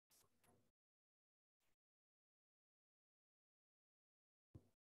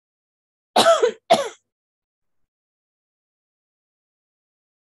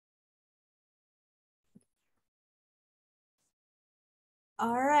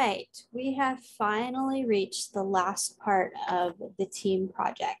All right, we have finally reached the last part of the team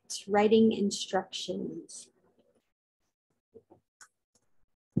project, writing instructions.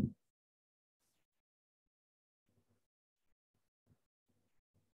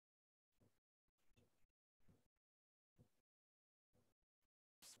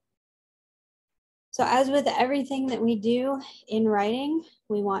 So as with everything that we do in writing,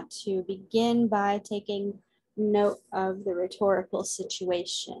 we want to begin by taking note of the rhetorical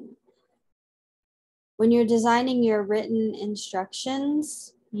situation. When you're designing your written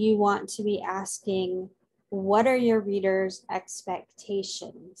instructions, you want to be asking, what are your readers'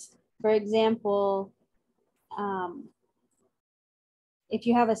 expectations? For example, if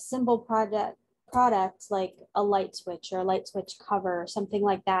you have a simple product like a light switch or a light switch cover or something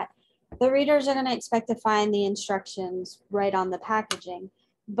like that, the readers are going to expect to find the instructions right on the packaging.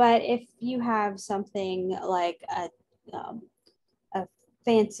 But if you have something like a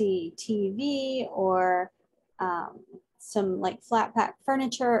fancy TV or some like flat pack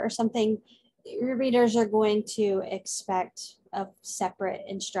furniture or something, your readers are going to expect a separate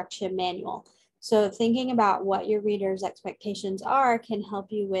instruction manual. So thinking about what your readers' expectations are can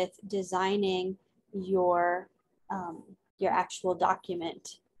help you with designing your actual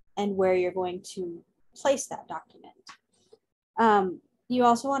document and where you're going to place that document. You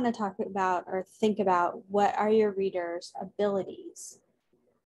also want to talk about or think about what are your readers' abilities.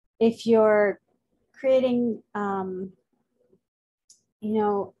 If you're creating,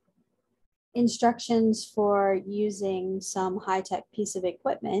 instructions for using some high-tech piece of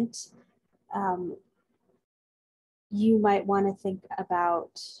equipment, you might want to think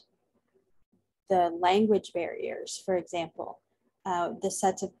about the language barriers, for example, the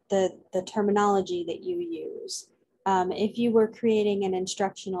sets of the terminology that you use. If you were creating an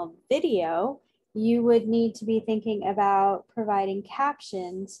instructional video, you would need to be thinking about providing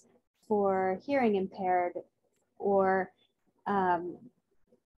captions for hearing impaired, or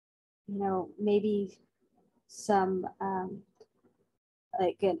maybe some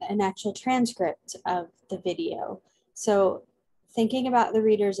like an actual transcript of the video. So thinking about the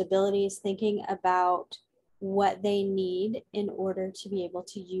reader's abilities, thinking about what they need in order to be able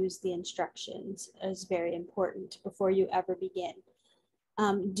to use the instructions is very important before you ever begin.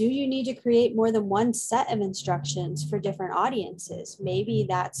 Do you need to create more than one set of instructions for different audiences? Maybe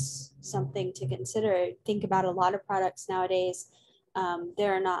that's something to consider. Think about a lot of products nowadays.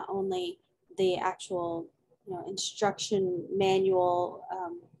 There are not only the actual instruction manual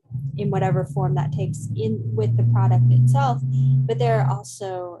in whatever form that takes in with the product itself, but there are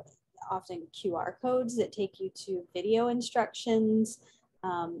also often QR codes that take you to video instructions,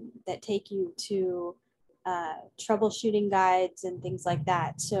 that take you to troubleshooting guides and things like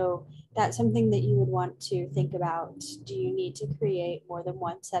that. So that's something that you would want to think about. Do you need to create more than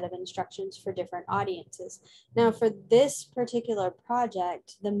one set of instructions for different audiences? Now, for this particular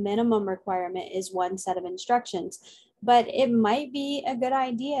project, the minimum requirement is one set of instructions, but it might be a good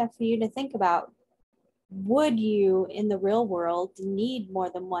idea for you to think about, would you in the real world need more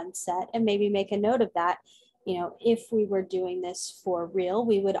than one set, and maybe make a note of that. If we were doing this for real,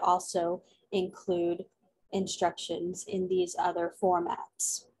 we would also include instructions in these other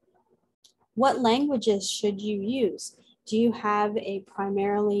formats. What languages should you use? Do you have a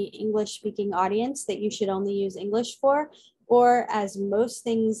primarily English speaking audience that you should only use English for? Or, as most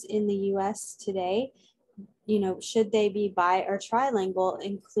things in the US today, should they be bi or trilingual,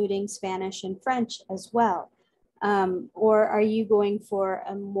 including Spanish and French as well? Or are you going for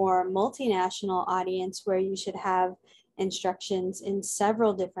a more multinational audience where you should have instructions in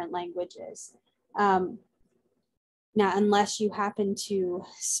several different languages? Now, unless you happen to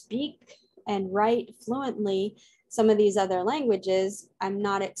speak and write fluently some of these other languages, I'm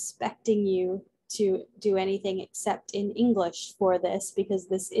not expecting you to do anything except in English for this, because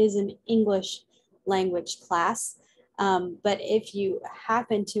this is an English language class. But if you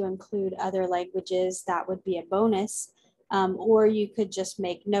happen to include other languages, that would be a bonus. Or you could just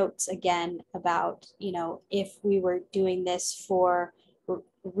make notes again about, if we were doing this for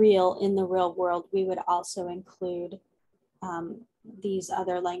real in the real world, we would also include these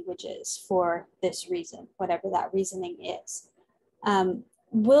other languages for this reason, whatever that reasoning is.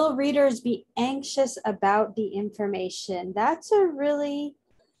 Will readers be anxious about the information? That's a really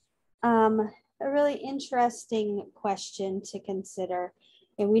interesting question to consider.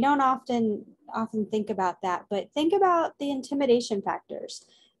 And we don't often think about that, but think about the intimidation factors.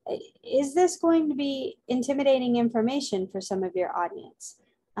 Is this going to be intimidating information for some of your audience?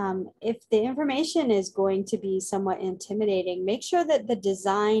 If the information is going to be somewhat intimidating, make sure that the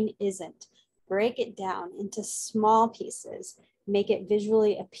design isn't. Break it down into small pieces. make it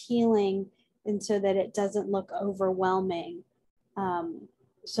visually appealing and so that it doesn't look overwhelming.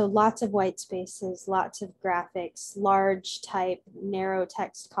 So lots of white spaces, lots of graphics, large type, narrow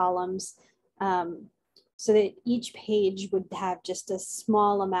text columns, so that each page would have just a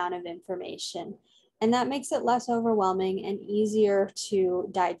small amount of information. And that makes it less overwhelming and easier to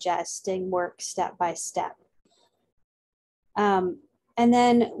digest and work step by step. And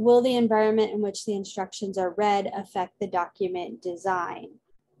then, will the environment in which the instructions are read affect the document design?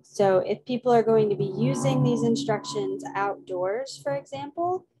 So if people are going to be using these instructions outdoors, for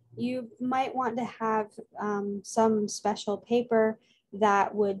example, you might want to have some special paper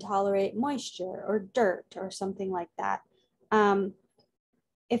that would tolerate moisture or dirt or something like that.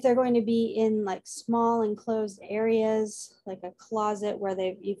 If they're going to be in like small enclosed areas, like a closet where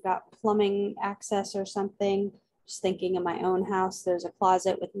you've got plumbing access or something, just thinking of my own house, there's a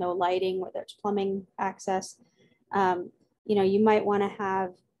closet with no lighting where there's plumbing access. You know, you might want to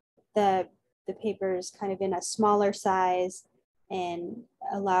have the papers kind of in a smaller size and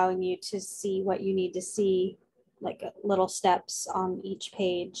allowing you to see what you need to see, like little steps on each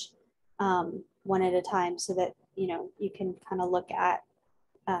page, one at a time, so that, you know, you can kind of look at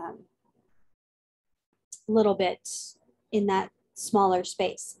little bits in that smaller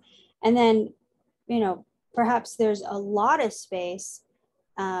space. And then, you know, perhaps there's a lot of space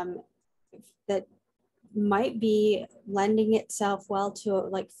that might be lending itself well to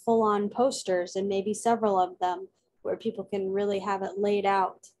like full-on posters, and maybe several of them where people can really have it laid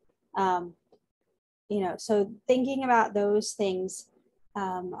out. You know, so thinking about those things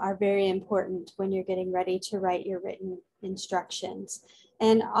are very important when you're getting ready to write your written instructions.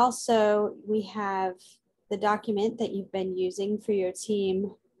 And also we have the document that you've been using for your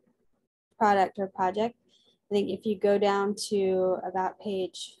team product or project. I think if you go down to about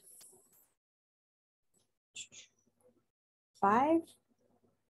page 5,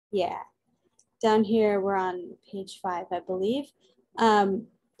 yeah, down here we're on page 5, I believe.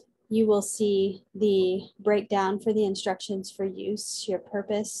 You will see the breakdown for the instructions for use, your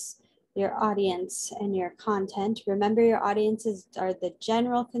purpose, your audience, and your content. Remember, your audiences are the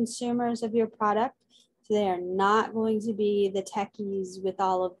general consumers of your product. So they are not going to be the techies with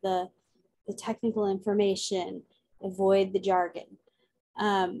all of the technical information. Avoid the jargon.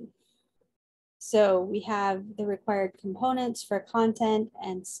 So we have the required components for content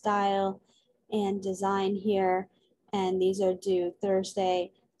and style and design here, and these are due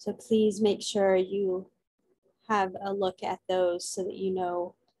Thursday. So please make sure you have a look at those so that you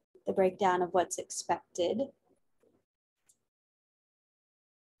know the breakdown of what's expected.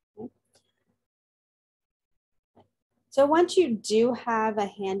 So once you do have a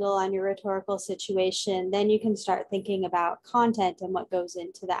handle on your rhetorical situation, then you can start thinking about content and what goes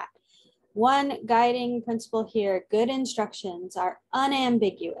into that. One guiding principle here: good instructions are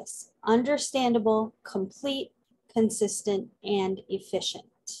unambiguous, understandable, complete, consistent, and efficient.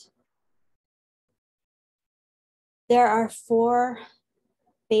 There are 4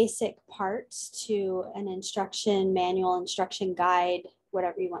 basic parts to an instruction manual, instruction guide,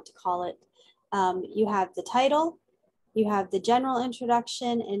 whatever you want to call it. You have the title, you have the general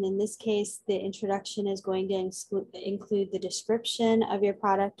introduction, and in this case, the introduction is going to include the description of your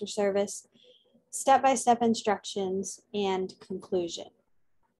product or service, step-by-step instructions, and conclusion.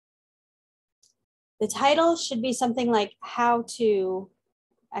 The title should be something like how to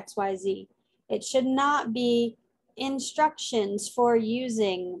XYZ. It should not be instructions for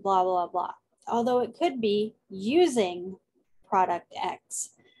using blah, blah, blah. Although it could be using product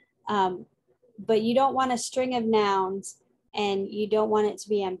X. But you don't want a string of nouns, and you don't want it to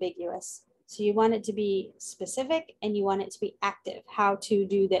be ambiguous. So you want it to be specific, and you want it to be active. How to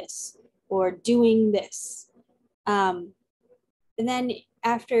do this, or doing this. And then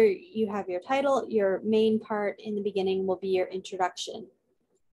after you have your title, your main part in the beginning will be your introduction.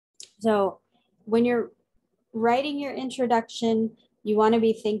 So when you're writing your introduction, you want to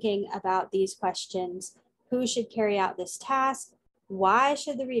be thinking about these questions. Who should carry out this task? Why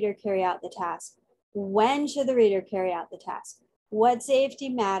should the reader carry out the task? When should the reader carry out the task? What safety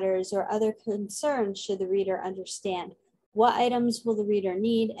matters or other concerns should the reader understand? What items will the reader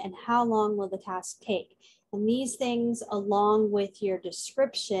need, and how long will the task take? And these things, along with your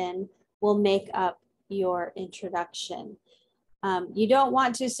description, will make up your introduction. You don't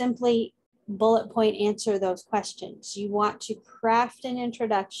want to simply bullet point answer those questions. You want to craft an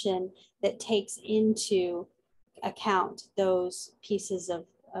introduction that takes into account those pieces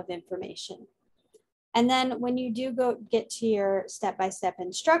of information. And then when you do get to your step-by-step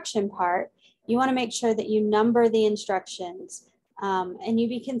instruction part, you want to make sure that you number the instructions and you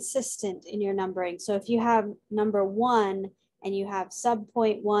be consistent in your numbering. So if you have number 1 and you have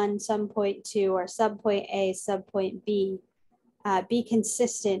subpoint 1, subpoint 2, or subpoint A, subpoint B, be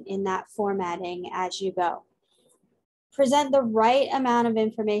consistent in that formatting as you go. Present the right amount of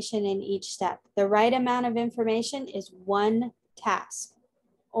information in each step. The right amount of information is one task,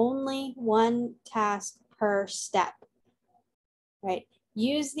 only one task per step, right?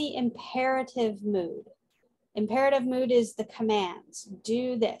 Use the imperative mood. Imperative mood is the commands.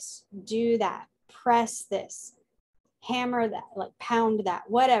 Do this, do that, press this, hammer that, like pound that,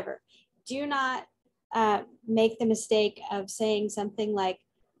 whatever. Do not make the mistake of saying something like,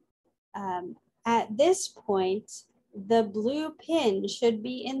 at this point, the blue pin should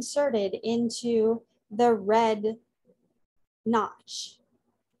be inserted into the red notch.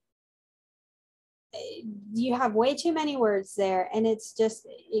 You have way too many words there, and it's just,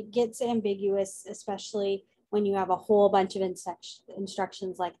 it gets ambiguous, especially when you have a whole bunch of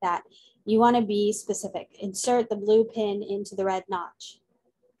instructions like that. You want to be specific. Insert the blue pin into the red notch.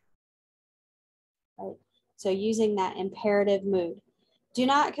 Right? So using that imperative mood. Do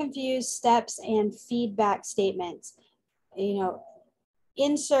not confuse steps and feedback statements. You know,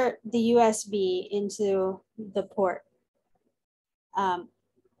 insert the USB into the port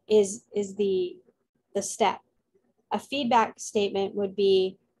is the step. A feedback statement would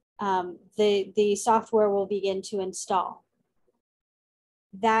be the software will begin to install.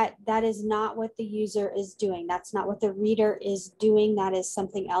 That is not what the user is doing. That's not what the reader is doing. That is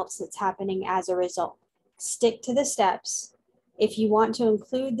something else that's happening as a result. Stick to the steps. If you want to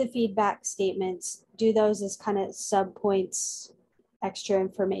include the feedback statements, do those as kind of subpoints, extra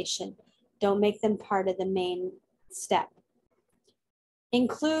information. Don't make them part of the main step.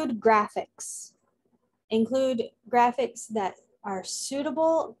 Include graphics. Include graphics that are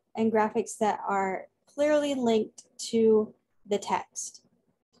suitable and graphics that are clearly linked to the text.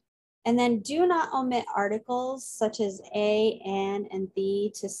 And then do not omit articles such as a, an, and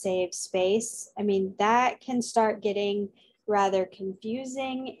the to save space. I mean, that can start getting rather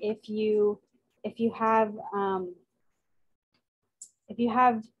confusing if you have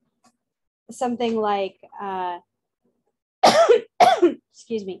something like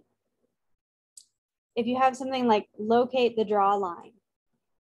excuse me. If you have something like locate the draw line,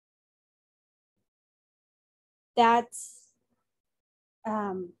 that's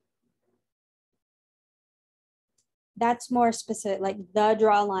more specific, like the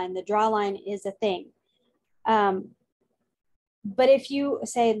draw line. The draw line is a thing. But if you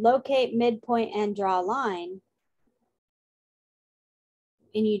say locate midpoint and draw line,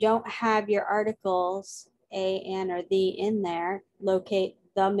 and you don't have your articles a, an, or the in there, locate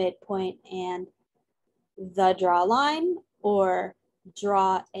the midpoint and the draw line, or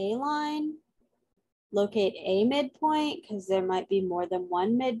draw a line, locate a midpoint, because there might be more than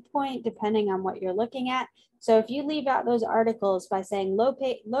one midpoint depending on what you're looking at. So if you leave out those articles by saying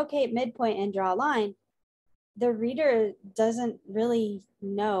locate midpoint and draw a line, the reader doesn't really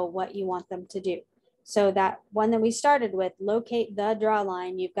know what you want them to do. So that one that we started with, locate the draw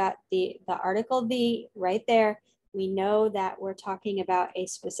line, you've got the article the right there. We know that we're talking about a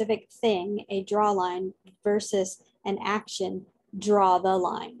specific thing, a draw line, versus an action, draw the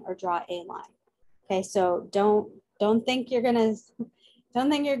line or draw a line. Okay, so don't think you're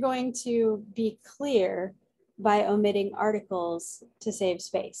going to be clear by omitting articles to save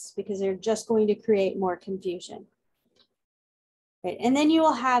space, because they're just going to create more confusion. Right. And then you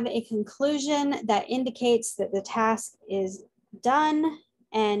will have a conclusion that indicates that the task is done.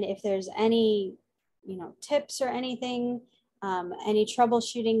 And if there's any, tips or anything, any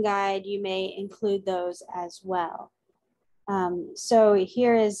troubleshooting guide, you may include those as well. So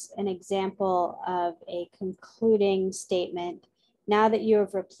here is an example of a concluding statement. Now that you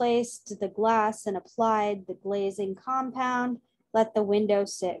have replaced the glass and applied the glazing compound, let the window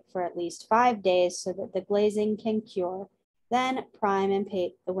sit for at least 5 days so that the glazing can cure. Then prime and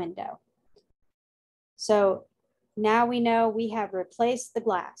paint the window. So now we know we have replaced the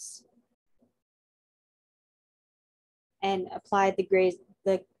glass and applied the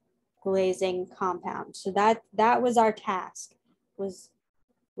glazing compound. So that was our task, was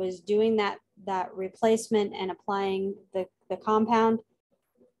doing that replacement and applying the compound.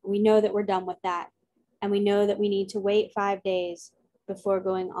 We know that we're done with that. And we know that we need to wait 5 days before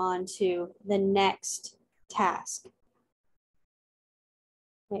going on to the next task.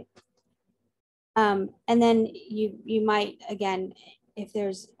 Okay. And then you might, again, if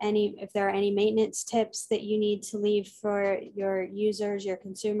there are any maintenance tips that you need to leave for your users, your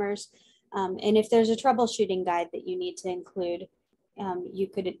consumers, and if there's a troubleshooting guide that you need to include, you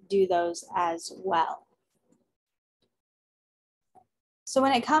could do those as well. So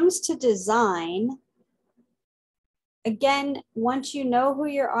when it comes to design, Again, once you know who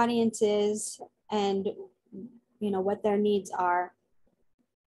your audience is and what their needs are,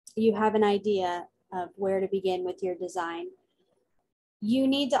 you have an idea of where to begin with your design. You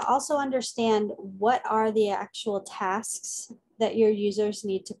need to also understand what are the actual tasks that your users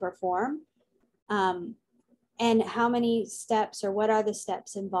need to perform, and how many steps or what are the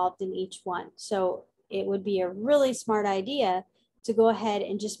steps involved in each one. So it would be a really smart idea to go ahead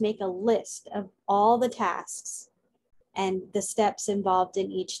and just make a list of all the tasks and the steps involved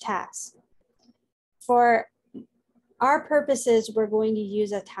in each task. For our purposes, we're going to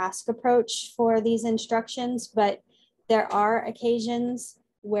use a task approach for these instructions, but there are occasions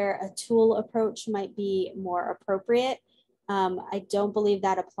where a tool approach might be more appropriate. I don't believe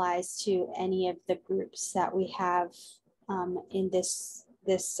that applies to any of the groups that we have in this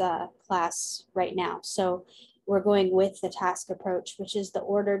class right now. So we're going with the task approach, which is the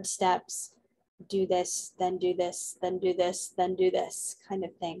ordered steps: do this, then do this, then do this, then do this kind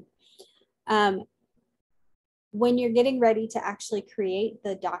of thing. When you're getting ready to actually create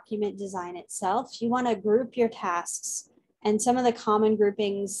the document design itself, you want to group your tasks. And some of the common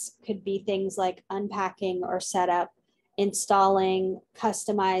groupings could be things like unpacking or setup, installing,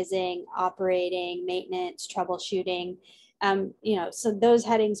 customizing, operating, maintenance, troubleshooting. So those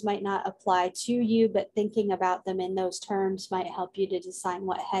headings might not apply to you, but thinking about them in those terms might help you to decide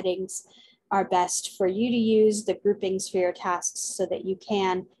what headings are best for you to use, the groupings for your tasks, so that you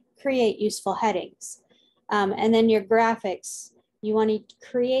can create useful headings. And then your graphics, you want to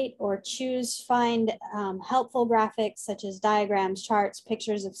create or find helpful graphics such as diagrams, charts,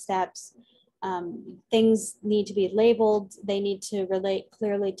 pictures of steps. Things need to be labeled. They need to relate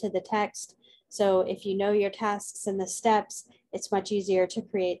clearly to the text. So if you know your tasks and the steps, it's much easier to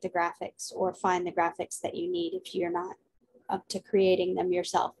create the graphics or find the graphics that you need if you're not up to creating them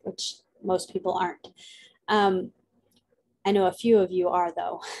yourself, which most people aren't. I know a few of you are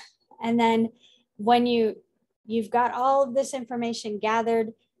though. And then when you've got all of this information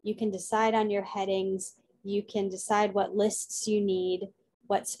gathered, you can decide on your headings, you can decide what lists you need,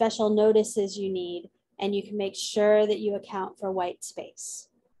 what special notices you need, and you can make sure that you account for white space.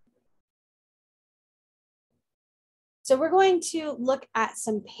 So we're going to look at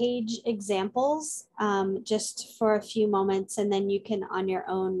some page examples just for a few moments, and then you can on your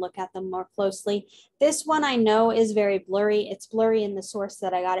own look at them more closely. This one I know is very blurry. It's blurry in the source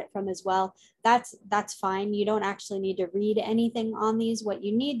that I got it from as well. That's fine. You don't actually need to read anything on these. What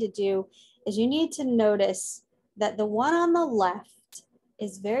you need to do is you need to notice that the one on the left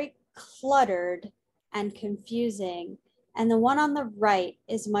is very cluttered and confusing, and the one on the right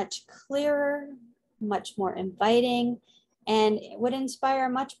is much clearer, much more inviting, and it would inspire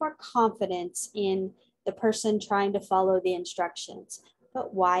much more confidence in the person trying to follow the instructions.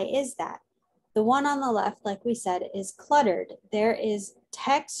 But why is that? The one on the left, like we said, is cluttered. There is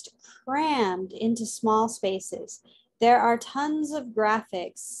text crammed into small spaces. There are tons of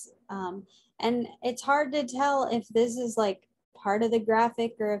graphics, and it's hard to tell if this is like part of the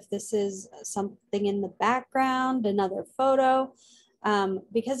graphic or if this is something in the background, another photo.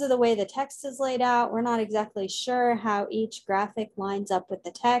 Because of the way the text is laid out, we're not exactly sure how each graphic lines up with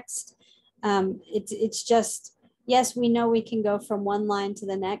the text. It's just, yes, we know we can go from one line to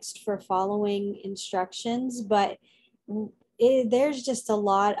the next for following instructions, but there's just a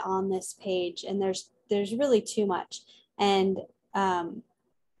lot on this page, and there's really too much. And I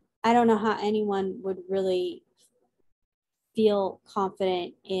don't know how anyone would really feel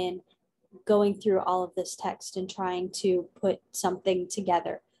confident in going through all of this text and trying to put something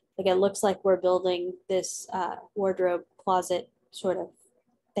together. Like it looks like we're building this wardrobe closet sort of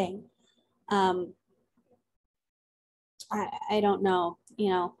thing. I don't know,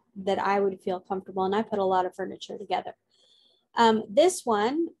 that I would feel comfortable, and I put a lot of furniture together. This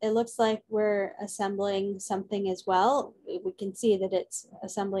one, it looks like we're assembling something as well. We can see that it's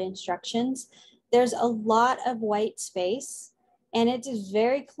assembly instructions. There's a lot of white space, and it is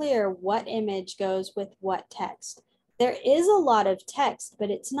very clear what image goes with what text. There is a lot of text,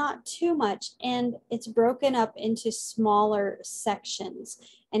 but it's not too much, and it's broken up into smaller sections,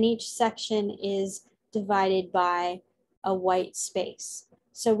 and each section is divided by a white space.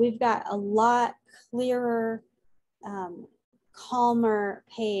 So we've got a lot clearer, calmer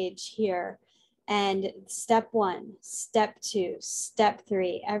page here. And step 1, step 2, step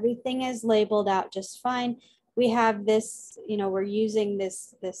 3, everything is labeled out just fine. We have this, we're using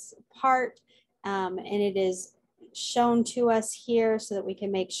this part, and it is shown to us here so that we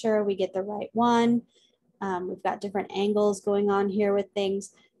can make sure we get the right one. We've got different angles going on here with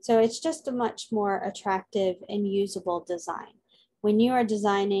things. So it's just a much more attractive and usable design. When you are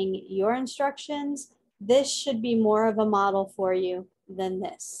designing your instructions, this should be more of a model for you than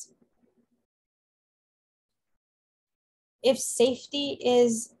this. If safety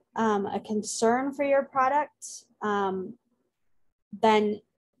is a concern for your product, then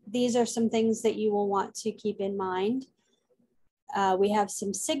these are some things that you will want to keep in mind. We have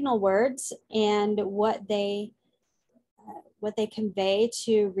some signal words and what they convey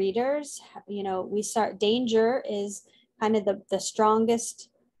to readers. You know, we start, danger is kind of the strongest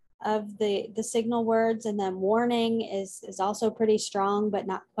of the signal words, and then warning is also pretty strong, but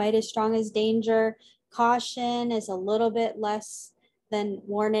not quite as strong as danger. Caution is a little bit less than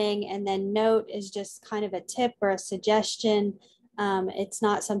warning, and then note is just kind of a tip or a suggestion. It's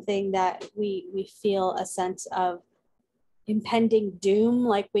not something that we feel a sense of impending doom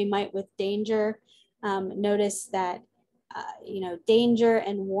like we might with danger. Notice that you know, danger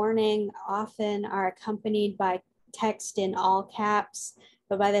and warning often are accompanied by text in all caps,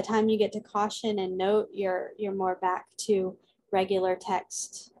 but by the time you get to caution and note, you're more back to regular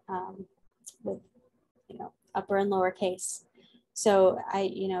text with, you know, upper and lower case. So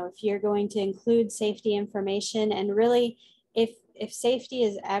you know, if you're going to include safety information, and really, if safety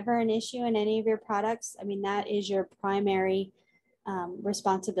is ever an issue in any of your products, I mean, that is your primary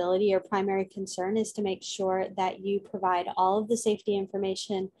responsibility or primary concern, is to make sure that you provide all of the safety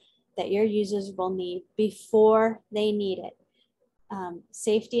information that your users will need before they need it.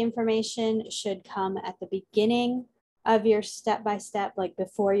 Safety information should come at the beginning of your step-by-step, like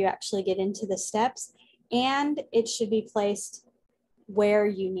before you actually get into the steps, and it should be placed where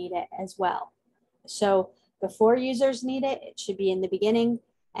you need it as well. So before users need it, it should be in the beginning,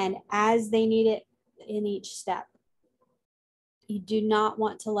 and as they need it in each step. You do not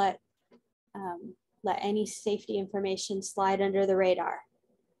want to let any safety information slide under the radar.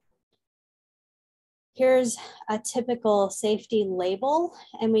 Here's a typical safety label,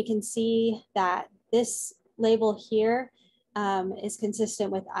 and we can see that this label here is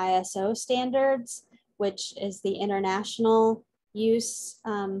consistent with ISO standards, which is the international use,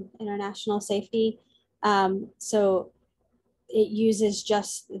 international safety. So it uses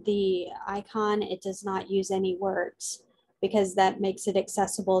just the icon. It does not use any words, because that makes it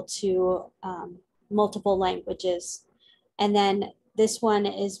accessible to multiple languages. And then this one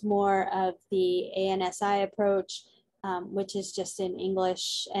is more of the ANSI approach, which is just in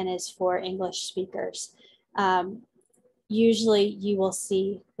English and is for English speakers. Usually you will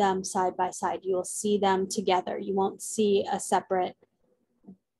see them side by side. You will see them together. You won't see a separate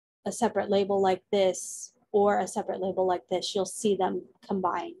label like this or a separate label like this. You'll see them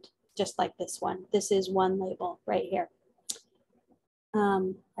combined, just like this one. This is one label right here.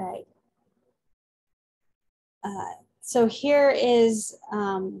 All right. So here is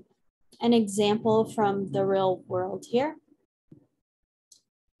an example from the real world here.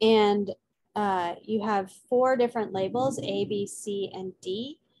 And you have 4 different labels, A, B, C, and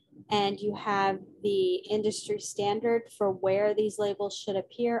D. And you have the industry standard for where these labels should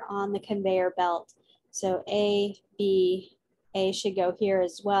appear on the conveyor belt. So A, B, A should go here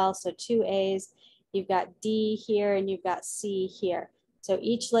as well. So 2 A's. You've got D here and you've got C here. So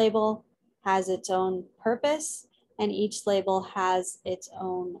each label has its own purpose, and each label has its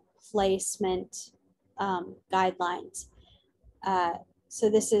own placement guidelines. So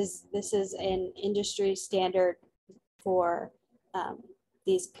this is an industry standard for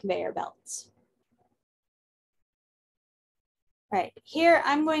these conveyor belts. All right, here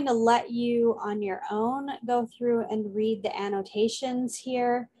I'm going to let you on your own go through and read the annotations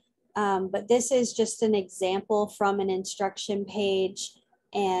here, but this is just an example from an instruction page,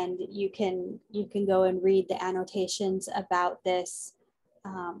 and you can go and read the annotations about this.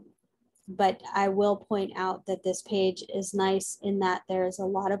 But I will point out that this page is nice in that there is a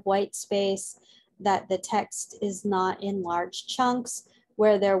lot of white space, that the text is not in large chunks.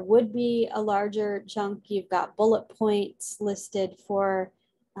 Where there would be a larger chunk, you've got bullet points listed for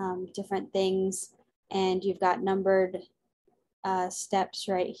different things, and you've got numbered steps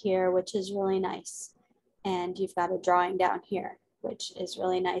right here, which is really nice. And you've got a drawing down here, which is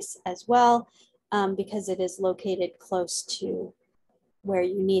really nice as well, because it is located close to where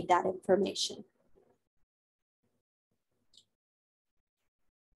you need that information.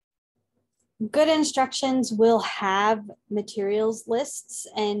 Good instructions will have materials lists,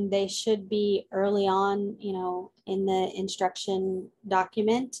 and they should be early on, you know, in the instruction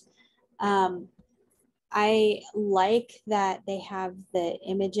document. I like that they have the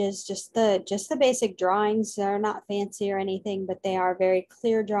images, just the basic drawings. They're not fancy or anything, but they are very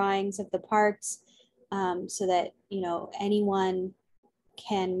clear drawings of the parts, so that, you know, anyone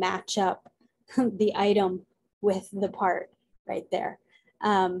can match up the item with the part right there.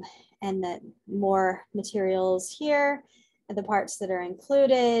 and the more materials here, the parts that are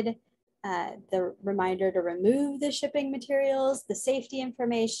included, the reminder to remove the shipping materials, the safety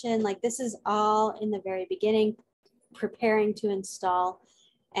information, like this is all in the very beginning, preparing to install,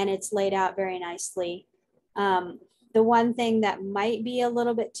 and it's laid out very nicely. The one thing that might be a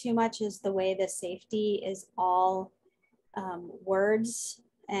little bit too much is the way the safety is all words,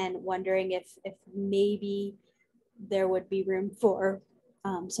 and wondering if maybe there would be room for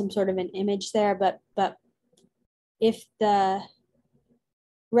some sort of an image there, but if the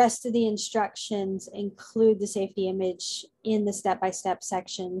rest of the instructions include the safety image in the step-by-step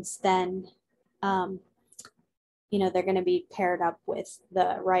sections, then you know, they're going to be paired up with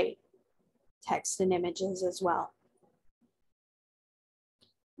the right text and images as well.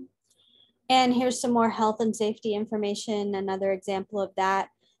 And here's some more health and safety information, another example of that.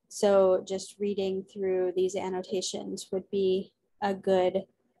 So just reading through these annotations would be a good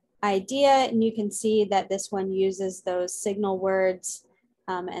idea. And you can see that this one uses those signal words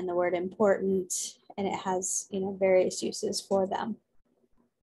and the word important, and it has, you know, various uses for them.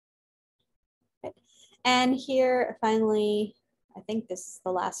 And here, finally, I think this is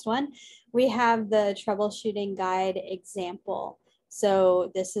the last one, we have the troubleshooting guide example.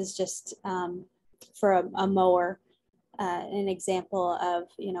 So this is just for a mower, an example of,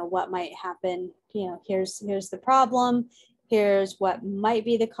 you know, what might happen. You know, here's the problem, here's what might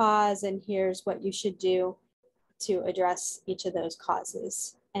be the cause, and here's what you should do to address each of those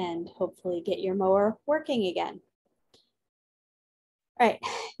causes and hopefully get your mower working again. All right,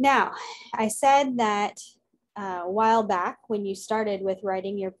 now I said that a while back when you started with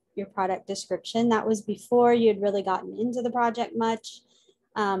writing your product description, that was before you'd really gotten into the project much.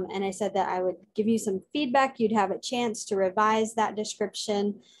 And I said that I would give you some feedback. You'd have a chance to revise that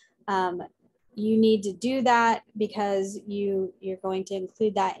description. You need to do that because you're going to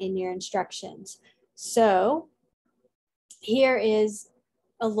include that in your instructions. So here is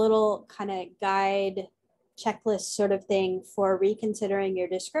a little kind of guide checklist sort of thing for reconsidering your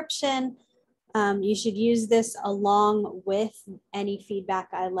description. You should use this along with any feedback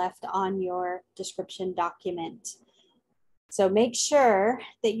I left on your description document. So make sure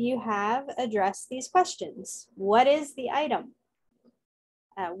that you have addressed these questions. What is the item?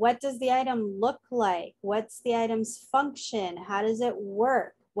 What does the item look like? What's the item's function? How does it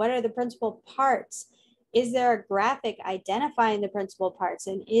work? What are the principal parts? Is there a graphic identifying the principal parts?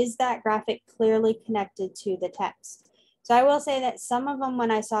 And is that graphic clearly connected to the text? So I will say that some of them,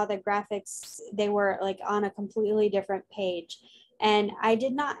 when I saw the graphics, they were like on a completely different page. And I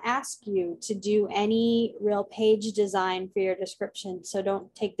did not ask you to do any real page design for your description. So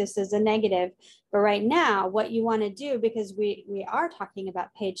don't take this as a negative. But right now, what you want to do, because we are talking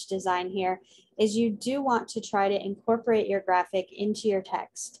about page design here, is you do want to try to incorporate your graphic into your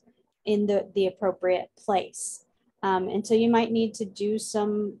text in the appropriate place. And so you might need to do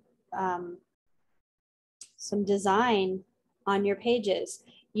some design on your pages.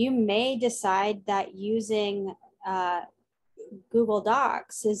 You may decide that using Google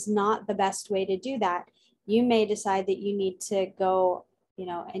Docs is not the best way to do that. You may decide that you need to go, you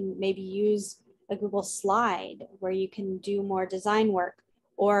know, and maybe use a Google Slide where you can do more design work.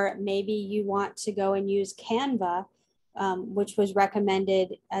 Or maybe you want to go and use Canva, which was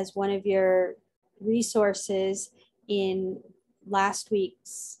recommended as one of your resources in last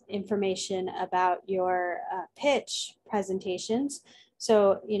week's information about your pitch presentations.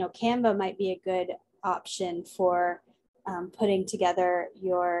 So, you know, Canva might be a good option for putting together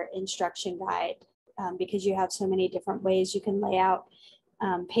your instruction guide because you have so many different ways you can lay out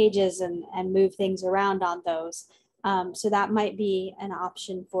pages and move things around on those. So that might be an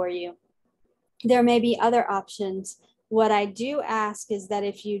option for you. There may be other options. What I do ask is that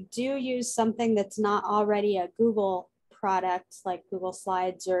if you do use something that's not already a Google product, like Google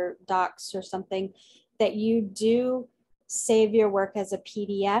Slides or Docs or something, that you do save your work as a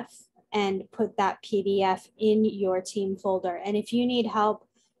PDF and put that PDF in your team folder. And if you need help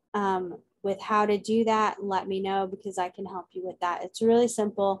with how to do that, let me know because I can help you with that. It's really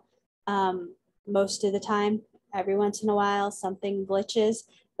simple. Most of the time, every once in a while, something glitches,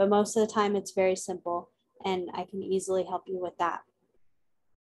 but most of the time it's very simple and I can easily help you with that.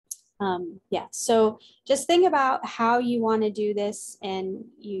 Yeah, so just think about how you want to do this, and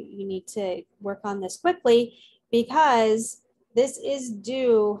you need to work on this quickly because this is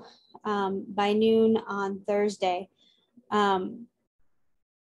due by noon on Thursday.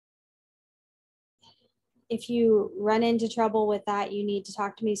 If you run into trouble with that, you need to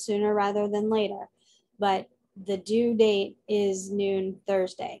talk to me sooner rather than later. But the due date is noon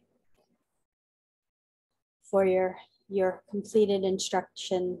Thursday for your your completed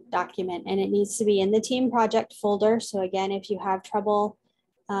instruction document, and it needs to be in the team project folder. So again, if you have trouble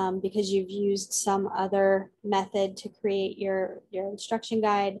because you've used some other method to create your instruction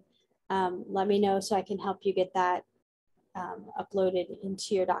guide, let me know so I can help you get that uploaded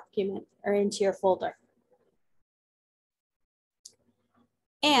into your document or into your folder.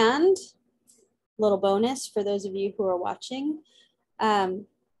 And little bonus for those of you who are watching,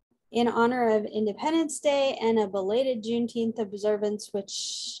 in honor of Independence Day and a belated Juneteenth observance,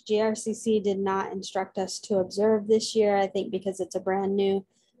 which GRCC did not instruct us to observe this year, I think because it's a brand new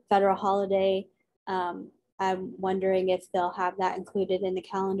federal holiday. I'm wondering if they'll have that included in the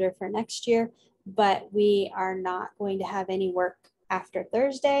calendar for next year, but we are not going to have any work after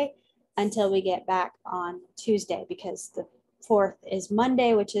Thursday until we get back on Tuesday, because the 4th is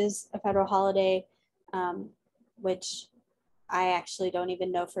Monday, which is a federal holiday, which I actually don't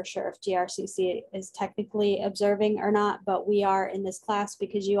even know for sure if GRCC is technically observing or not, but we are in this class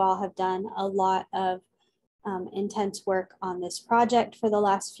because you all have done a lot of intense work on this project for the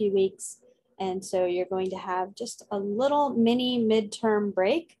last few weeks. And so you're going to have just a little mini midterm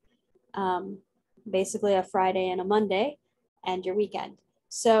break, basically a Friday and a Monday and your weekend.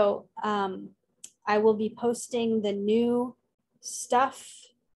 So I will be posting the new stuff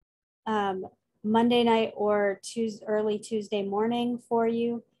Monday night or early Tuesday morning for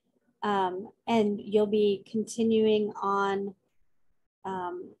you. And you'll be continuing on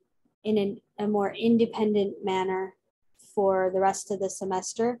in a more independent manner for the rest of the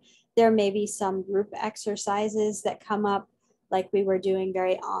semester. There may be some group exercises that come up like we were doing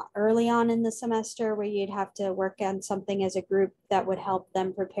very early on in the semester, where you'd have to work on something as a group that would help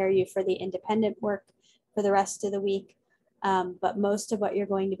them prepare you for the independent work for the rest of the week. But most of what you're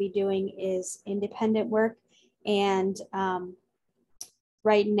going to be doing is independent work. And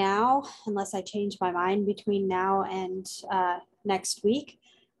right now, unless I change my mind between now and next week,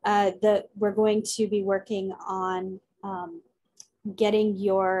 we're going to be working on getting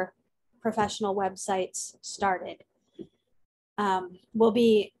your professional websites started. We'll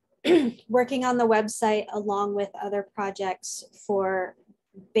be working on the website along with other projects for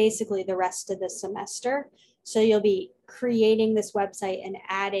basically the rest of the semester. So you'll be creating this website and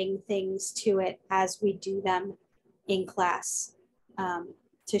adding things to it as we do them in class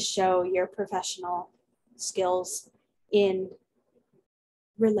to show your professional skills in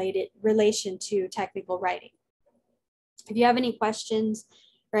relation to technical writing. If you have any questions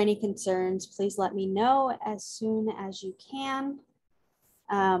or any concerns, please let me know as soon as you can.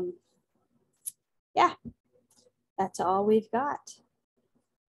 Yeah, that's all we've got.